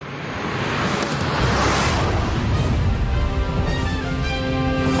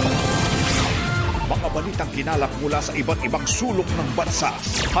iginalak mula sa iba't ibang sulok ng bansa.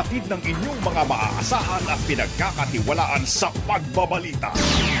 Hatid ng inyong mga maaasahan at pinagkakatiwalaan sa pagbabalita.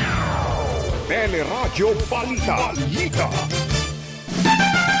 Teleradyo Balita.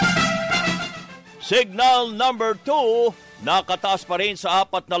 Signal number 2, nakataas pa rin sa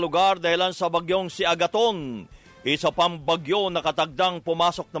 4 na lugar dahilan sa bagyong si Agaton. Isa pang bagyo nakatagdang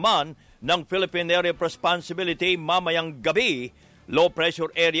pumasok naman ng Philippine Area of Responsibility mamayang gabi. Low pressure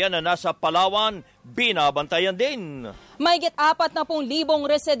area na nasa Palawan, binabantayan din. Mahigit 40,000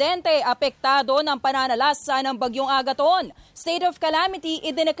 residente apektado ng pananalasa ng bagyong Agaton. State of calamity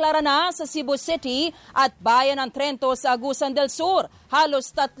idineklara na sa Cebu City at bayan ng Trento sa Agusan del Sur.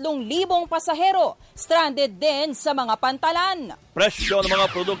 Halos 3,000 pasahero stranded din sa mga pantalan. Presyo ng mga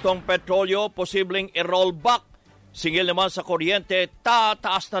produktong petrolyo posibleng i-roll back. Singil naman sa kuryente,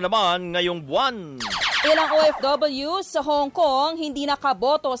 tataas na naman ngayong buwan. Ilang OFW sa Hong Kong hindi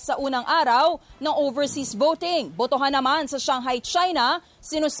nakaboto sa unang araw ng overseas voting. Botohan naman sa Shanghai, China,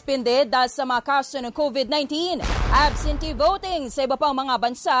 sinuspinde dahil sa mga kaso ng COVID-19. Absentee voting sa iba pang mga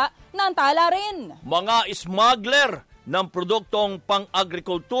bansa nantala rin. Mga smuggler ng produktong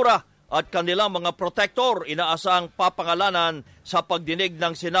pang-agrikultura at kanilang mga protector inaasang papangalanan sa pagdinig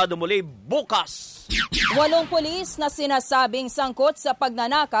ng Senado muli bukas. 8 pulis na sinasabing sangkot sa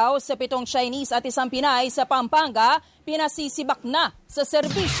pagnanakaw sa 7 Chinese at 1 Pinay sa Pampanga pinasisibak na sa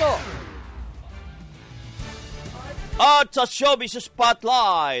serbisyo. At sa Showbiz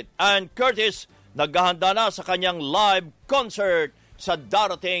Spotlight, Ann Curtis naghahanda na sa kanyang live concert sa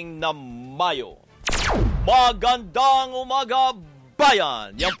darating na Mayo. Magandang umaga,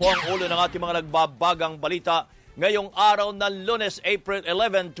 bayan! Yan po ang ulo ng ating mga nagbabagang balita ngayong araw ng Lunes, April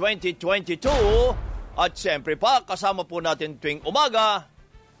 11, 2022. At siyempre pa, kasama po natin tuwing umaga.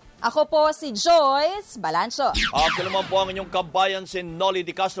 Ako po si Joyce Balancho. Ako naman po ang inyong kabayan, si Nolly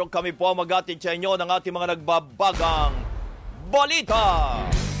Di Castro. Kami po mag-atid sa inyo ng ating mga nagbabagang balita.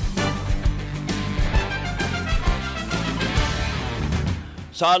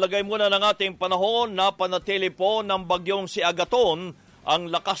 Sa lagay muna ng ating panahon, napanatili po ng bagyong si Agaton ang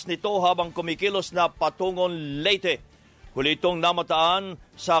lakas nito habang kumikilos na patungong Leyte. Huli itong namataan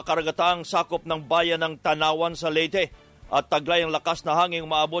sa karagatang sakop ng bayan ng Tanawan sa Leyte at taglay ang lakas na hangin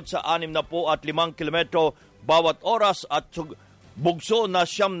maabot sa 65 kilometro bawat oras at bugso na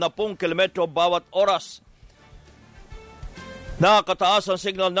 70 kilometro bawat oras. Nakataas ang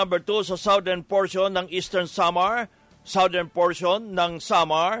signal number 2 sa southern portion ng Eastern Samar, southern portion ng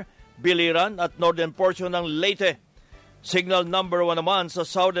Samar, Biliran at northern portion ng Leyte. Signal number 1 naman sa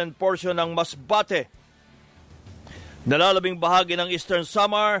southern portion ng Masbate, nalalabing bahagi ng Eastern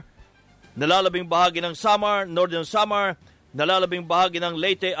Samar, nalalabing bahagi ng Samar, Northern Samar, nalalabing bahagi ng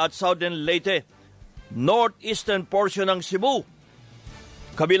Leyte at Southern Leyte, northeastern portion ng Cebu.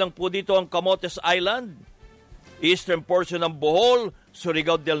 Kabilang po dito ang Camotes Island, eastern portion ng Bohol,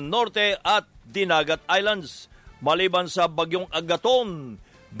 Surigao del Norte at Dinagat Islands. Maliban sa bagyong Agaton,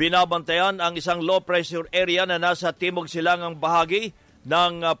 binabantayan ang isang low pressure area na nasa timog silangang bahagi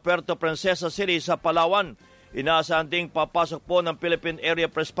ng Puerto Princesa City sa Palawan. Inaasahan ding papasok po ng Philippine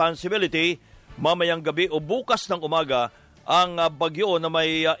Area of Responsibility mamayang gabi o bukas ng umaga ang bagyo na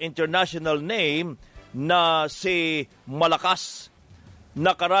may international name na si Malakas.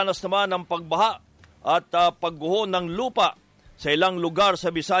 Nakaranas naman ng pagbaha at pagguho ng lupa sa ilang lugar sa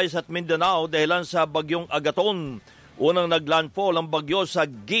Visayas at Mindanao dahilan sa bagyong Agaton. Unang naglandfall ang bagyo sa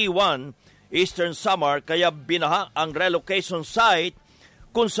G1, Eastern Samar, kaya binaha ang relocation site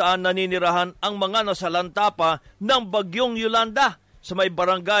kung saan naninirahan ang mga nasalanta pa ng bagyong Yolanda sa may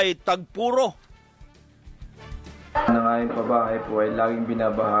barangay Tagpuro. Ang aming pabahay po ay laging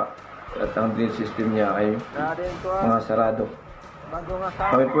binabaha at ang drain system niya ay mga sarado.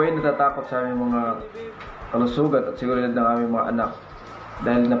 Kami po ay natatakot sa aming mga kalusugan at seguridad ng aming mga anak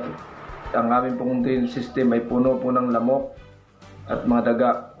dahil ang aming pong drain system ay puno po ng lamok at mga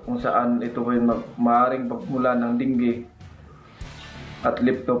daga kung saan ito po ay maaaring pagmula ng dinggi at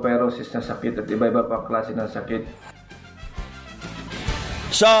leptospirosis na sakit at iba-iba pa klase ng sakit.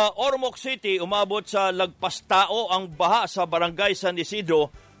 Sa Ormoc City, umabot sa lagpas tao ang baha sa barangay San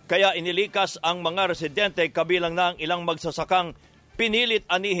Isidro, kaya inilikas ang mga residente kabilang na ang ilang magsasakang pinilit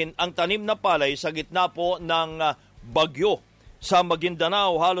anihin ang tanim na palay sa gitna po ng bagyo. Sa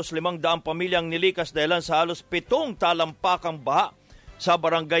Maguindanao, halos 500 pamilyang nilikas dahilan sa halos 7 talampakang baha sa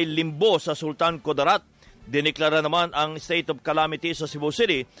barangay Limbo sa Sultan Kudarat. Diniklara naman ang state of calamity sa Cebu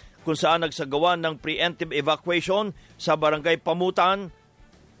City kung saan nagsagawa ng preemptive evacuation sa barangay Pamutan,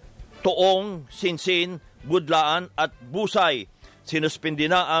 Toong, Sinsin, Budlaan at Busay. Sinuspindi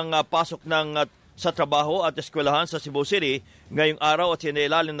na ang pasok sa trabaho at eskwelahan sa Cebu City ngayong araw at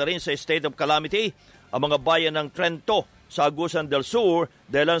sinailalim na rin sa state of calamity ang mga bayan ng Trento sa Agusan del Sur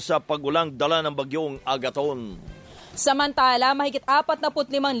dahil sa pagulang dala ng bagyong Agaton. Samantala, mahigit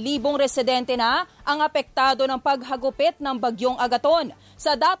 45,000 residente na ang apektado ng paghagupit ng bagyong Agaton.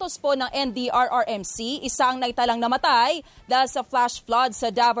 Sa datos po ng NDRRMC, isa ang naitalang namatay dahil sa flash flood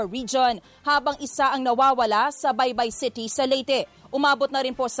sa Davao Region, habang isa ang nawawala sa Baybay City sa Leyte. Umabot na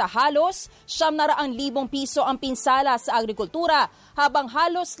rin po sa halos 700,000 piso ang pinsala sa agrikultura, habang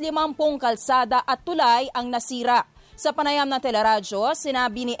halos 50 kalsada at tulay ang nasira. Sa panayam ng teleradyo,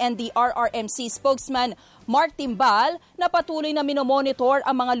 sinabi ni NDRRMC spokesman Mark Timbal na patuloy na minomonitor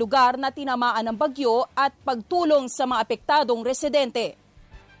ang mga lugar na tinamaan ng bagyo at pagtulong sa mga apektadong residente.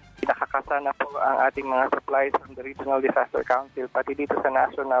 Nakakasana po ang ating mga supplies from the Regional Disaster Council pati dito sa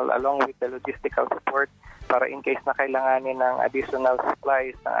National along with the logistical support para in case na kailanganin ng additional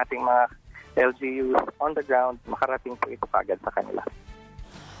supplies ng ating mga LGUs on the ground, makarating po ito kaagad sa kanila.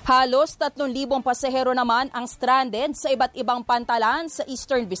 Halos 3,000 pasahero naman ang stranded sa iba't ibang pantalan sa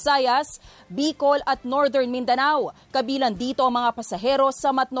Eastern Visayas, Bicol at Northern Mindanao. Kabilang dito ang mga pasahero sa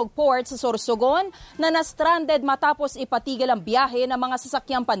Matnog Port sa Sorsogon na na-stranded matapos ipatigil ang biyahe ng mga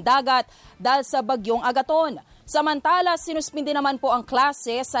sasakyang pandagat dahil sa bagyong Agaton. Samantala, sinuspindi naman po ang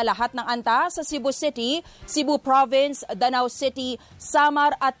klase sa lahat ng anta sa Cebu City, Cebu Province, Danao City,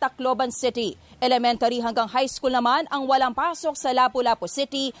 Samar at Tacloban City. Elementary hanggang high school naman ang walang pasok sa Lapu-Lapu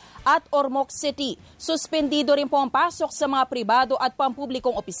City at Ormoc City. Suspendido rin po ang pasok sa mga pribado at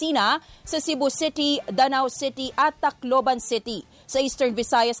pampublikong opisina sa Cebu City, Danao City at Tacloban City. Sa Eastern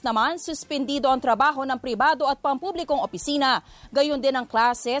Visayas naman, suspendido ang trabaho ng pribado at pampublikong opisina. Gayon din ang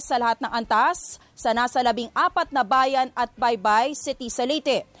klase sa lahat ng antas sa nasa 14 na bayan at Baybay City sa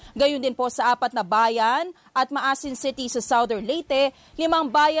Leyte. Gayon din po sa 4 na bayan at Maasin City sa Southern Leyte,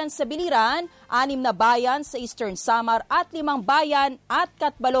 5 bayan sa Biliran, 6 na bayan sa Eastern Samar at 5 bayan at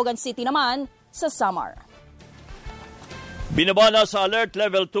Catbalogan City naman sa Samar. Binabana sa Alert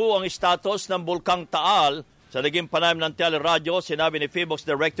Level 2 ang status ng Bulkang Taal. Sa naging panayam ng teleradyo, sinabi ni PHIVOX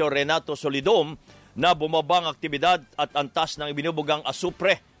Director Renato Solidum na bumabang aktibidad at antas ng ibinubugang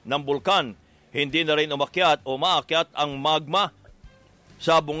asupre ng bulkan. Hindi na rin umakyat o maakyat ang magma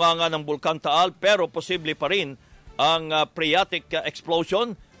sa bunganga ng Bulkang Taal, pero posible pa rin ang phreatic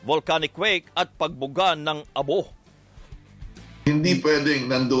explosion, volcanic quake at pagbuga ng abo. Hindi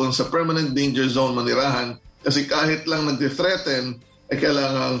pwedeng nandoon sa permanent danger zone manirahan kasi kahit lang nag-threaten, ay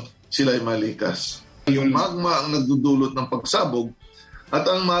kailangan sila ay malikas. Yung magma ang nagdudulot ng pagsabog at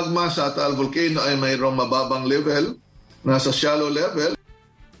ang magma sa Taal Volcano ay mayroong mababang level, nasa shallow level.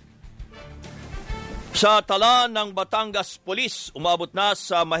 Sa tala ng Batangas Police, umabot na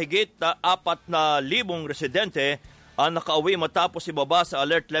sa mahigit 4,000 residente ang nakauwi matapos ibaba sa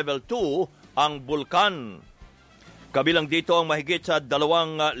Alert Level 2 ang bulkan. Kabilang dito ang mahigit sa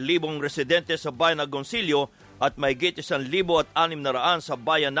 2,000 residente sa bayan ng Gonsilyo at mahigit 1,600 sa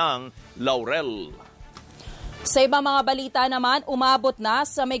bayan ng Laurel. Sa ibang mga balita naman, umabot na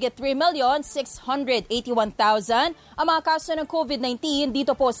sa mahigit 3,681,000 ang mga kaso ng COVID-19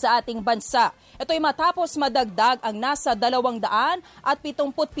 dito po sa ating bansa. Ito'y matapos madagdag ang nasa 277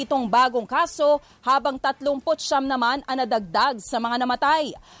 bagong kaso habang 39 naman ang nadagdag sa mga namatay.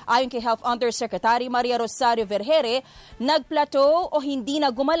 Ayon kay Health Undersecretary Maria Rosario Vergere, nagplateau o hindi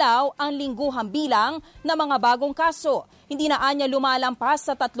na gumalaw ang lingguhang bilang ng mga bagong kaso. Hindi na anya lumalampas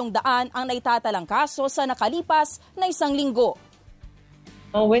sa 300 ang naitatalang kaso sa nakalipas na isang linggo.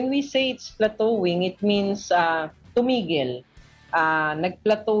 When we say it's plateauing, it means tumigil.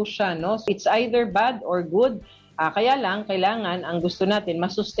 Nag-plateau siya, no? So it's either bad or good. Kaya lang, kailangan, ang gusto natin,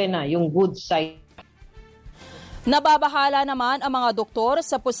 masustain na yung good side. Nababahala naman ang mga doktor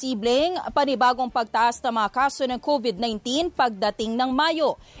sa posibleng panibagong pagtaas ng mga kaso ng COVID-19 pagdating ng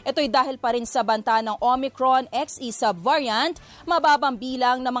Mayo. Ito'y dahil pa rin sa banta ng Omicron XE subvariant, mababang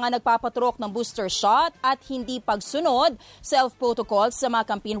bilang ng mga nagpapatrok ng booster shot at hindi pagsunod self-protocol sa mga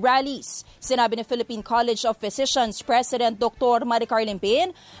campaign rallies. Sinabi ni Philippine College of Physicians President Dr. Maricar Limpin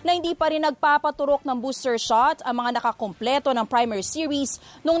na hindi pa rin nagpapaturok ng booster shot ang mga nakakumpleto ng primary series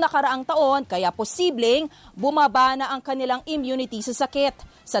noong nakaraang taon, kaya posibleng bumaba na ang kanilang immunity sa sakit.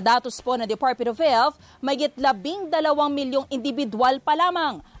 Sa datos po ng Department of Health, mahigit 12 milyong individual pa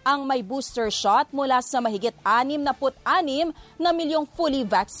lamang ang may booster shot mula sa mahigit 66 na milyong fully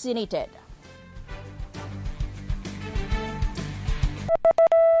vaccinated.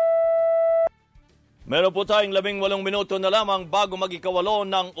 Meron po tayong 18 minuto na lamang bago mag-ikawalo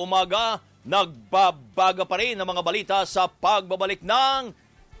ng umaga. Nagbabaga pa rin ang mga balita sa pagbabalik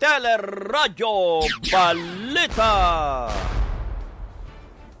ng Teleradyo Balita.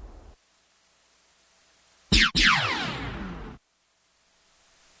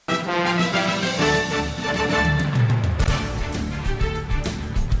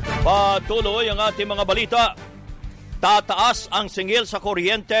 Patuloy ang ating mga balita. Tataas ang singil sa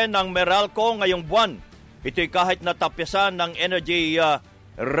kuryente ng Meralco ngayong buwan. Ito'y kahit natapyasan ng Energy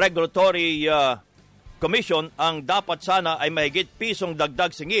Regulatory Commission ang dapat sana ay mahigit pisong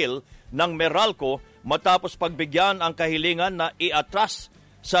dagdag singil ng Meralco matapos pagbigyan ang kahilingan na iatras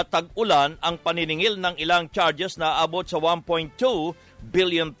sa tag-ulan ang paniningil ng ilang charges na abot sa 1.2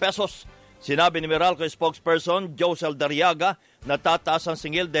 billion pesos. Sinabi ni Meralco spokesperson Josel Dariaga na tataas ang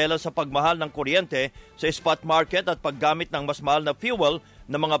singil dahil sa pagmahal ng kuryente sa spot market at paggamit ng mas mahal na fuel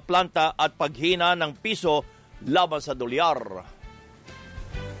ng mga planta at paghina ng piso laban sa dolyar.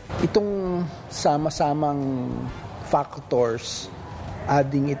 Itong sama-samang factors,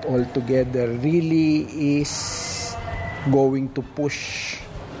 adding it all together, really is going to push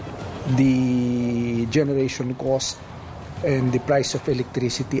the generation cost and the price of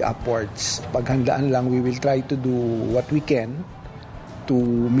electricity upwards. Paghandaan lang, we will try to do what we can to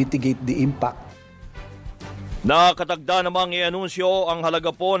mitigate the impact. Nakatagda namang i-anunsyo ang halaga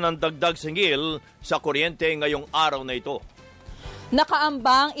po ng dagdag singil sa kuryente ngayong araw na ito.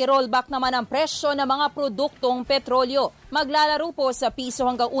 Nakaambang i-rollback naman ang presyo ng mga produktong petrolyo. Maglalaro po sa piso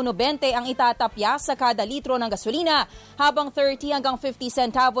hanggang 1.20 ang itatapya sa kada litro ng gasolina, habang 30 hanggang 50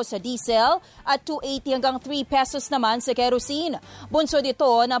 centavos sa diesel at 2.80 hanggang 3 pesos naman sa kerosene. Bunsod ito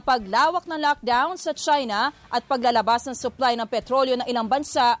ng paglawak ng lockdown sa China at paglalabas ng supply ng petrolyo ng ilang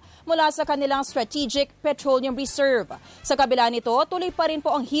bansa mula sa kanilang Strategic Petroleum Reserve. Sa kabila nito, tuloy pa rin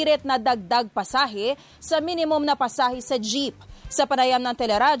po ang hirit na dagdag pasahe sa minimum na pasahe sa jeep. Sa panayam ng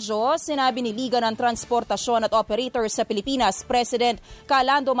teleradyo, sinabi ni Liga ng Transportasyon at Operators sa Pilipinas, President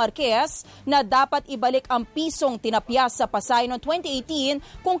Calando Marquez, na dapat ibalik ang pisong tinapya sa pasahe noong 2018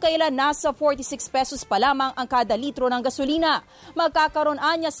 kung kailan nasa 46 pesos pa lamang ang kada litro ng gasolina. Magkakaroon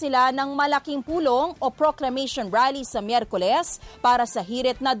anya sila ng malaking pulong o proclamation rally sa Miyerkules para sa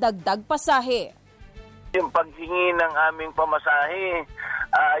hirit na dagdag pasahe. Yung paghingi ng aming pamasahe,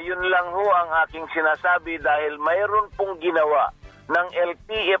 yun lang ho ang aking sinasabi dahil mayroon pong ginawa ng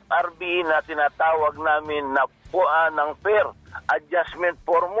LTFRB na tinatawag namin na ng Fair Adjustment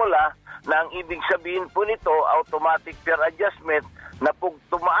Formula, na ang ibig sabihin po nito, automatic fair adjustment, na pag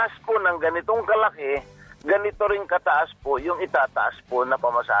tumaas po ng ganitong kalaki, ganito rin kataas po yung itataas po na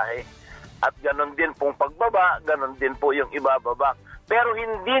pamasahe. At ganon din pong pagbaba, ganon din po yung ibababa. Pero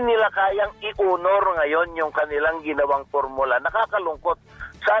hindi nila kayang i-honor ngayon yung kanilang ginawang formula. Nakakalungkot.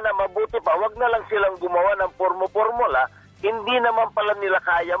 Sana mabuti pa, wag na lang silang gumawa ng formula, hindi naman pala nila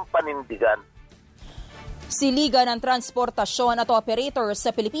kayang panindigan. Si Liga ng Transportasyon at Operators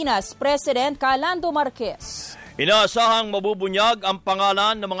sa Pilipinas, President Calando Marquez. Inaasahang mabubunyag ang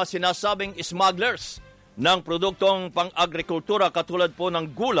pangalan ng mga sinasabing smugglers ng produktong pang-agrikultura katulad po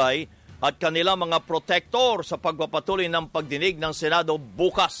ng gulay at kanilang mga protektor sa pagpapatuloy ng pagdinig ng Senado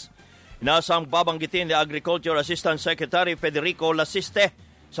bukas. Inaasahang babanggitin ni Agriculture Assistant Secretary Federico Lasiste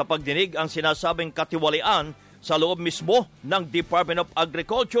sa pagdinig ang sinasabing katiwalian sa loob mismo ng Department of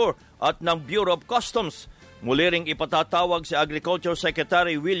Agriculture at ng Bureau of Customs. Muli ring ipatatawag si Agriculture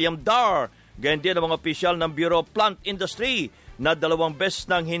Secretary William Dar, ganyan din ang mga opisyal ng Bureau of Plant Industry na 2 beses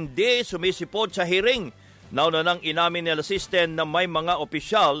nang hindi sumisipot sa hearing. Nauna nang inamin ni Lasiste na may mga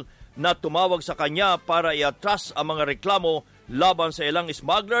opisyal na tumawag sa kanya para iatras ang mga reklamo laban sa ilang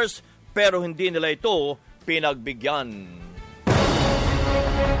smugglers pero hindi nila ito pinagbigyan.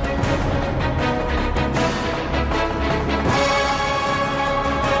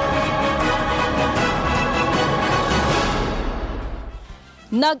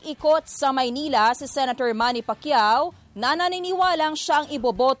 Nag-ikot sa Maynila si Senator Manny Pacquiao na naniniwalang siya ang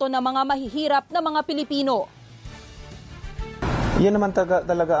iboboto ng mga mahihirap na mga Pilipino. Yan naman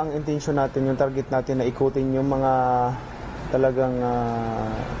talaga ang intention natin, yung target natin na ikutin yung mga talagang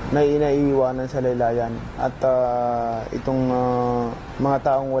naiiwanan sa laylayan. At itong mga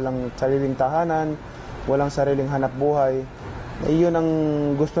taong walang sariling tahanan, walang sariling hanap buhay, iyon ang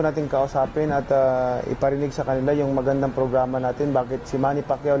gusto natin kausapin at iparinig sa kanila yung magandang programa natin, bakit si Manny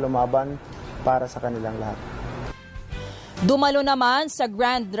Pacquiao lumaban para sa kanilang lahat. Dumalo naman sa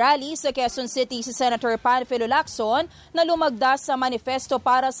Grand Rally sa Quezon City si Senator Panfilo Lacson na lumagda sa manifesto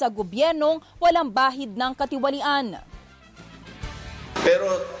para sa gobyernong walang bahid ng katiwalian. Pero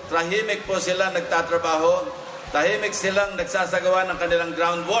tahimik po sila nagtatrabaho, tahimik silang nagsasagawa ng kanilang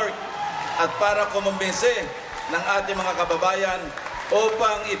groundwork at para kumumbinsi ng ating mga kababayan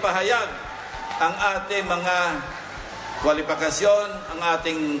upang ipahayag ang ating mga kwalifikasyon, ang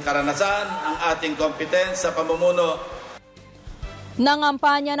ating karanasan, ang ating kompetensya sa pamumuno.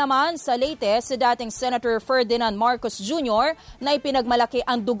 Nangampanya naman sa Leyte si dating Senator Ferdinand Marcos Jr. na ipinagmalaki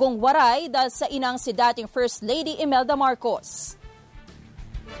ang dugong waray dahil sa inang si dating First Lady Imelda Marcos.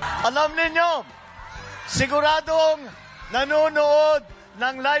 Alam ninyo, siguradong nanonood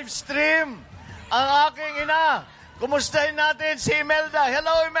ng live stream ang aking ina. Kumustahin natin si Imelda.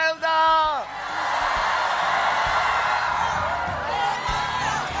 Hello, Imelda!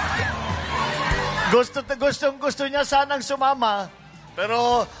 Gusto niya sanang sumama.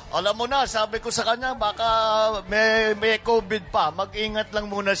 Pero alam mo na, sabi ko sa kanya, baka may COVID pa. Mag-ingat lang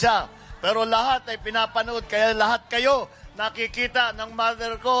muna siya. Pero lahat ay pinapanood, kaya lahat kayo nakikita ng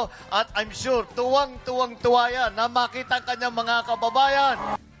mother ko. At I'm sure, tuwang-tuwang-tuwa yan na makita kanyang mga kababayan.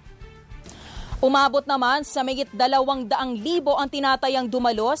 Umabot naman sa mahigit 200,000 ang tinatayang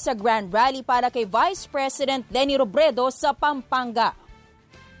dumalo sa Grand Rally para kay Vice President Leni Robredo sa Pampanga.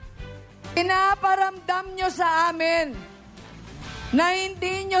 Pinaparamdam nyo sa amin na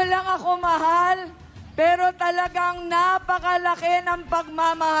hindi nyo lang ako mahal, pero talagang napakalaki ng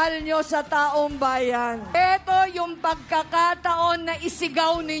pagmamahal nyo sa taong bayan. Ito yung pagkakataon na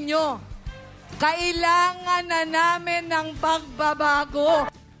isigaw ninyo. Kailangan na namin ng pagbabago.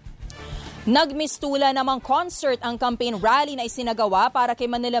 Nagmistula namang concert ang campaign rally na isinagawa para kay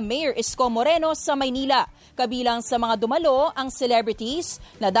Manila Mayor Isko Moreno sa Maynila. Kabilang sa mga dumalo ang celebrities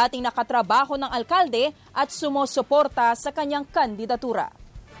na dating nakatrabaho ng alkalde at sumusuporta sa kanyang kandidatura.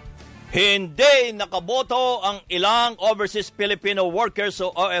 Hindi nakaboto ang ilang overseas Filipino workers o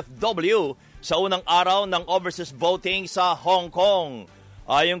OFW sa unang araw ng overseas voting sa Hong Kong.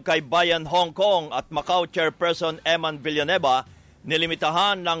 Ayon kay Bayan Hong Kong at Macau Chairperson Eman Villanueva,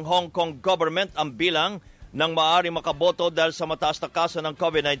 nilimitahan ng Hong Kong government ang bilang ng maaaring makaboto dahil sa mataas na kaso ng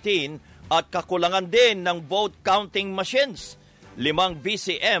COVID-19 at kakulangan din ng vote counting machines. 5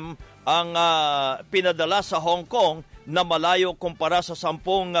 VCM ang pinadala sa Hong Kong na malayo kumpara sa 10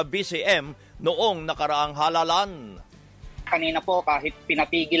 VCM noong nakaraang halalan. Kanina po kahit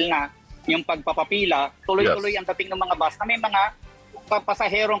pinatigil na yung pagpapapila, tuloy-tuloy ang dating ng mga bus na may mga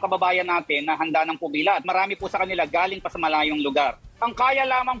pasaherong kababayan natin na handa ng pumila. Marami po sa kanila galing pa sa malayong lugar. Ang kaya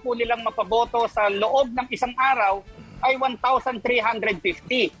lamang po nilang mapaboto sa loob ng isang araw ay 1,350.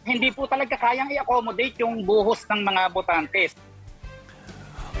 Hindi po talaga kayang i-accommodate yung buhos ng mga botantes.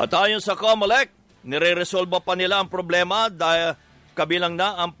 At ayon sa COMELEC, nire-resolve pa nila ang problema dahil kabilang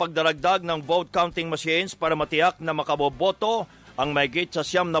na ang pagdaragdag ng vote counting machines para matiyak na makaboboto ang mahigit sa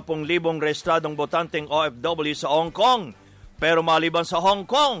 70,000 rehistradong botanteng OFW sa Hong Kong. Pero maliban sa Hong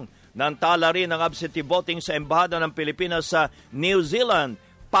Kong, nantala rin ang absentee voting sa Embahada ng Pilipinas sa New Zealand,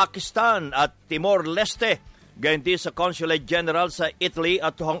 Pakistan at Timor-Leste. Gayon din sa Consulate General sa Italy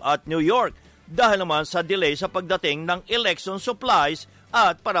at New York dahil naman sa delay sa pagdating ng election supplies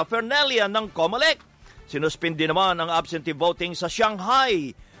at paraphernalia ng COMELEC. Sinuspindi naman ang absentee voting sa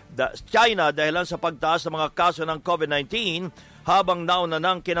Shanghai, China dahilan sa pagtaas ng mga kaso ng COVID-19 habang nauna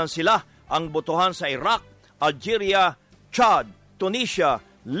nang kinansila ang botohan sa Iraq, Algeria, Chad, Tunisia,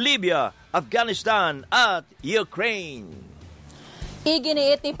 Libya, Afghanistan at Ukraine.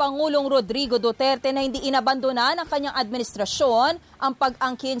 Iginiit ni Pangulong Rodrigo Duterte na hindi inabandona ng kanyang administrasyon ang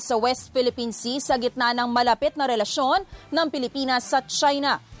pag-angkin sa West Philippine Sea sa gitna ng malapit na relasyon ng Pilipinas sa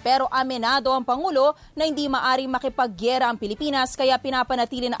China. Pero aminado ang Pangulo na hindi maaring makipaggyera ang Pilipinas kaya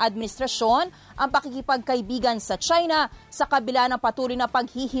pinapanatili ng administrasyon ang pakikipagkaibigan sa China sa kabila ng patuloy na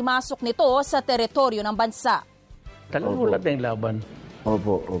paghihimasok nito sa teritoryo ng bansa. Talagang wala tayong laban.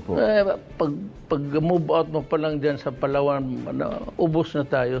 Opo. Pag move out mo pa lang dyan sa Palawan, ubos na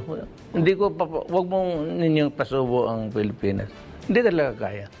tayo. Hindi ko, wag mong ninyong pasubo ang Pilipinas. Hindi talaga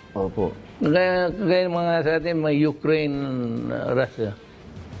kaya. Opo. Kaya mga sa atin, may Ukraine, Russia.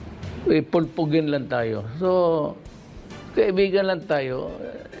 Pulpugin lang tayo. So, kaibigan lang tayo.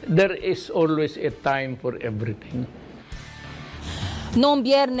 There is always a time for everything. Noong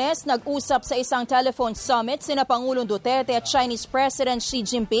Biyernes, nag-usap sa isang telephone summit sina Pangulong Duterte at Chinese President Xi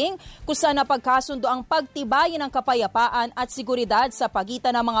Jinping kung saan napagkasundo ang pagtibayin ng kapayapaan at seguridad sa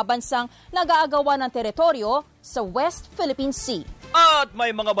pagitan ng mga bansang nag-aagawan ng teritoryo sa West Philippine Sea. At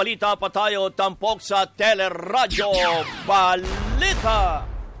may mga balita pa tayo tampok sa Teleradyo Balita.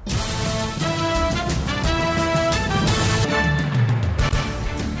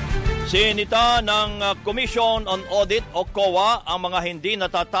 Sinita ng Commission on Audit o COA ang mga hindi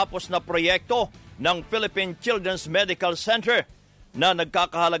natatapos na proyekto ng Philippine Children's Medical Center na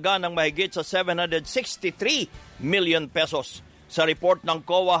nagkakahalaga ng mahigit sa 763 million pesos. Sa report ng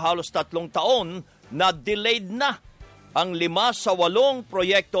COA, halos 3 taon na delayed na ang 5 sa 8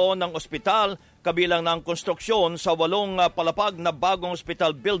 proyekto ng ospital, kabilang ng konstruksyon sa 8 palapag na bagong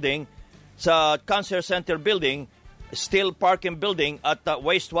hospital building sa Cancer Center Building, Steel Parking Building at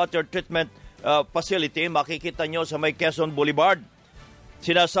Wastewater Treatment Facility. Makikita nyo sa may Quezon Boulevard.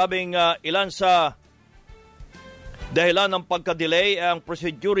 Sinasabing ilan sa Dahilan ng pagka-delay ang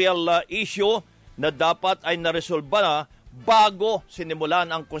procedural issue na dapat ay naresolba na bago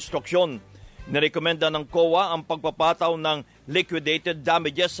sinimulan ang konstruksyon. Nirekomenda ng COA ang pagpapataw ng liquidated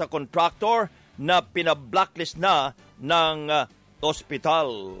damages sa contractor na pinablacklist na ng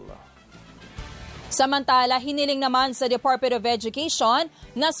ospital. Samantala, hiniling naman sa Department of Education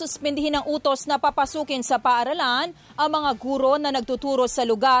na suspindihin ang utos na papasukin sa paaralan ang mga guro na nagtuturo sa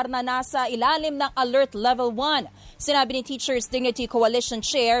lugar na nasa ilalim ng Alert Level 1. Sinabi ni Teachers Dignity Coalition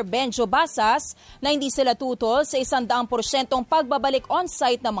Chair Benjo Basas na hindi sila tutol sa 100% pagbabalik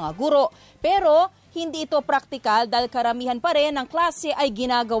on-site ng mga guro. Pero hindi ito praktikal dahil karamihan pa rin ng klase ay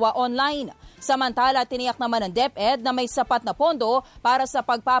ginagawa online. Samantala, tiniyak naman ng DepEd na may sapat na pondo para sa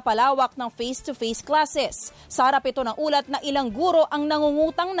pagpapalawak ng face-to-face classes. Sa harap ito ng ulat na ilang guro ang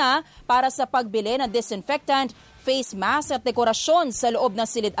nangungutang na para sa pagbili ng disinfectant, face mask at dekorasyon sa loob ng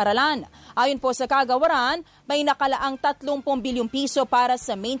silid-aralan. Ayon po sa kagawaran, may nakalaang 30 bilyong piso para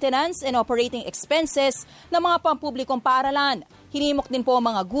sa maintenance and operating expenses ng mga pampublikong paaralan. Hinimok din po ang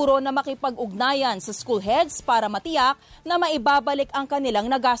mga guro na makipag-ugnayan sa school heads para matiyak na maibabalik ang kanilang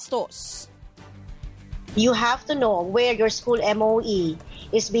nagastos. You have to know where your school MOE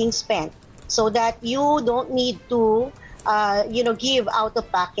is being spent so that you don't need to give out of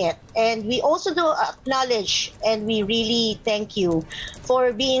pocket. And we also do acknowledge and we really thank you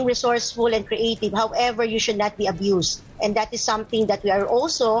for being resourceful and creative. However, you should not be abused. And that is something that we are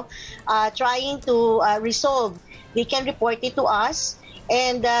also trying to resolve. They can report it to us.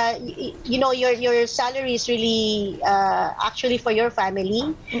 And, your salary is really actually for your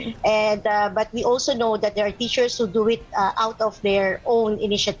family. And but we also know that there are teachers who do it out of their own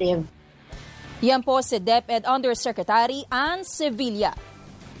initiative. Yan po si DepEd Undersecretary Ann Sevilla.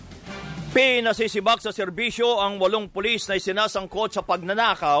 Pinasisibak sa serbisyo ang 8 pulis na isinasangkot sa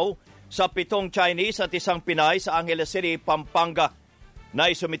pagnanakaw sa 7 Chinese at 1 Pinay sa Angeles City, Pampanga.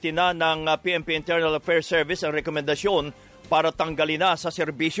 Naisumiti na ng PNP Internal Affairs Service ang rekomendasyon para tanggalin na sa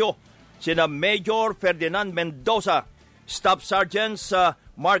serbisyo sina Major Ferdinand Mendoza, Staff Sergeants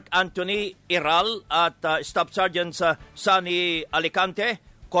Mark Anthony Iral at Staff Sergeants Sunny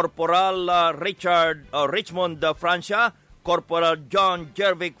Alicante, Corporal Richmond Francia, Corporal John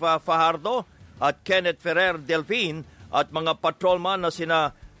Jervic Fajardo at Kenneth Ferrer Delfin at mga patrolman na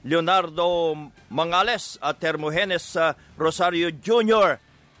sina Leonardo Mangales at Hermogenes Rosario Jr.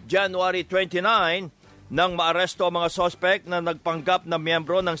 January 29 nang maaresto ang mga suspect na nagpanggap na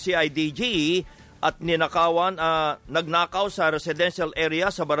miyembro ng CIDG at nagnakaw sa residential area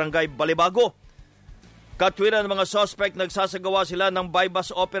sa barangay Balibago. Katwiran ng mga suspect, nagsasagawa sila ng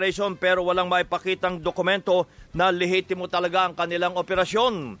buy-bust operation pero walang maipakitang dokumento na lehitimo talaga ang kanilang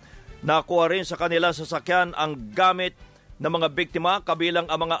operasyon. Nakuha rin sa kanilang sasakyan ang gamit ng mga biktima kabilang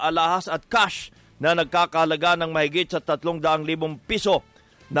ang mga alahas at cash na nagkakahalaga ng mahigit sa 300,000 piso.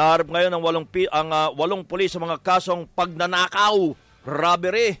 Naharap ngayon ang 8 pulis sa mga kasong pagnanakaw,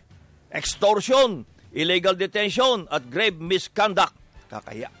 robbery, extortion, illegal detention at grave misconduct.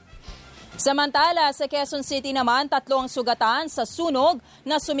 Kakaya. Samantala, sa Quezon City naman, 3 ang sugatan sa sunog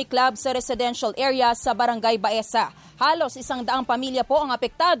na sumiklab sa residential area sa Barangay Baesa. Halos 100 pamilya po ang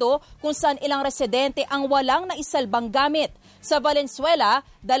apektado kung saan ilang residente ang walang naisalbang gamit. Sa Valenzuela,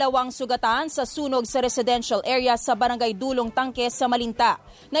 2 sugatan sa sunog sa residential area sa Barangay Dulong Tangke sa Malinta.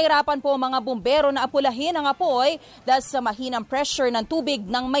 Nahirapan po mga bumbero na apulahin ang apoy dahil sa mahinang pressure ng tubig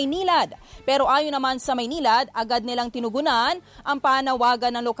ng Maynilad. Pero ayon naman sa Maynilad, agad nilang tinugunan ang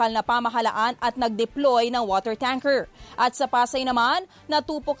panawagan ng lokal na pamahalaan at nag-deploy ng water tanker. At sa Pasay naman,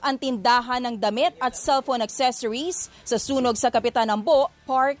 natupok ang tindahan ng damit at cellphone accessories sa sunog sa Kapitan Ambo,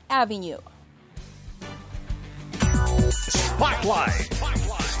 Park Avenue. Spotlight.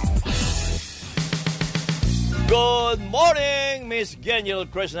 Good morning, Miss Geniel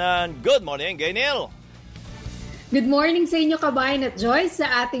Krishnan. Good morning, Geniel. Good morning sa inyo, kabayan at Joyce.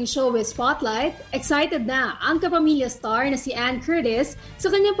 Sa ating showbiz Spotlight, excited na ang kapamilya star na si Ann Curtis sa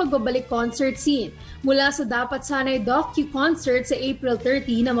kanyang pagbabalik concert scene. Mula sa dapat sanay docu-concert sa April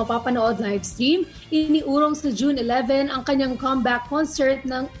 30 na mapapanood livestream, iniurong sa June 11 ang kanyang comeback concert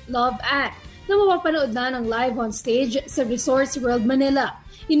ng Love Act na mapapanood na ng live on stage sa Resorts World Manila.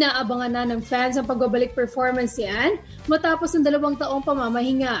 Inaabangan na ng fans ang pagbabalik performance ni Ann matapos ng 2 taong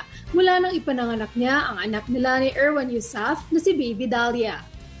pamamahinga mula nang ipananganak niya ang anak nila ni Erwan Yusaf na si Baby Dahlia.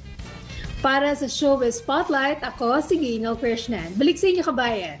 Para sa showbiz Spotlight, ako si Geniel Krishnan. Balik sa inyo,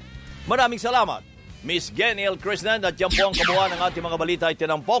 kabayan. Maraming salamat, Miss Geniel Krishnan. At yan po ang kabuuan ng ating mga balita ay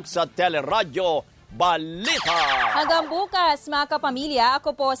tinampok sa Radyo Balita. Hanggang bukas, mga kapamilya,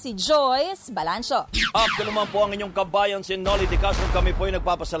 ako po si Joyce Balancio. Ako naman po ang inyong kabayan, si Nolly de Castro. Kami po ay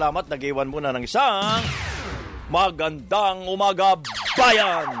nagpapasalamat. Nag-iwan muna ng isang Magandang umaga,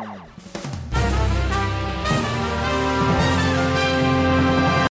 bayan!